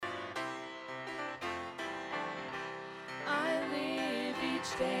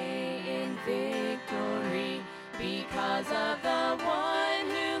each day in victory. Because of the one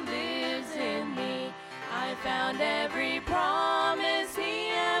who lives in me, I found every promise he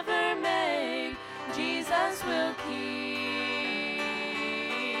ever made, Jesus will keep.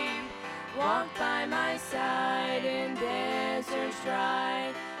 Walked by my side in deserts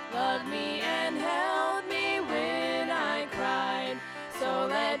dry, loved me and held me when I cried. So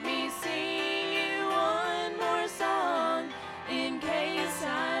let me sing you one more song in case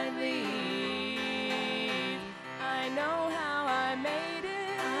I leave. I know how I made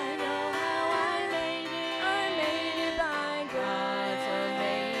it. I know how I made it. I made it by God's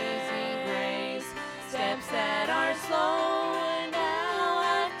amazing grace. Steps that are slow and now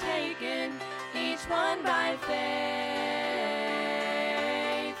I've taken, each one by faith.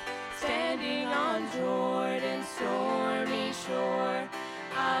 Standing on Jordan's stormy shore,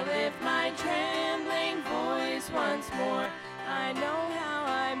 I lift my trembling voice once more. I know how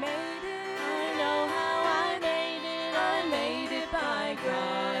I made it. I know how I made it. I made it by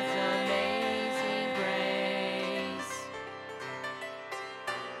God's amazing grace.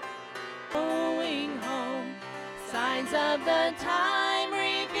 Going home, signs of the time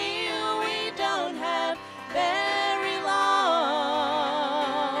reveal we don't have very long.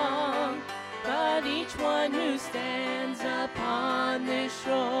 But each one who stands upon this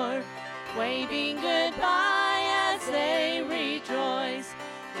shore, waving goodbye as they rejoice,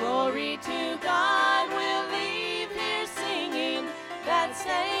 glory to God, we'll leave here singing that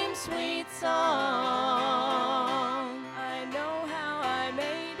same sweet song. I know how I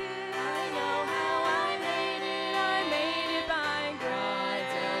made it. I know how I made it. I made it by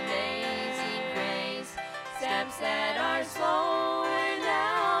God's amazing grace. Steps that are slow and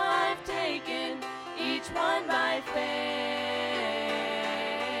now I've taken, each one by faith.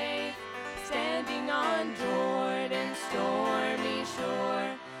 Standing on Jordan's stormy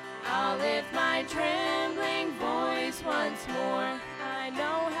shore, I'll lift my trembling voice once more. I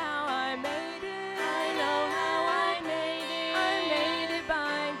know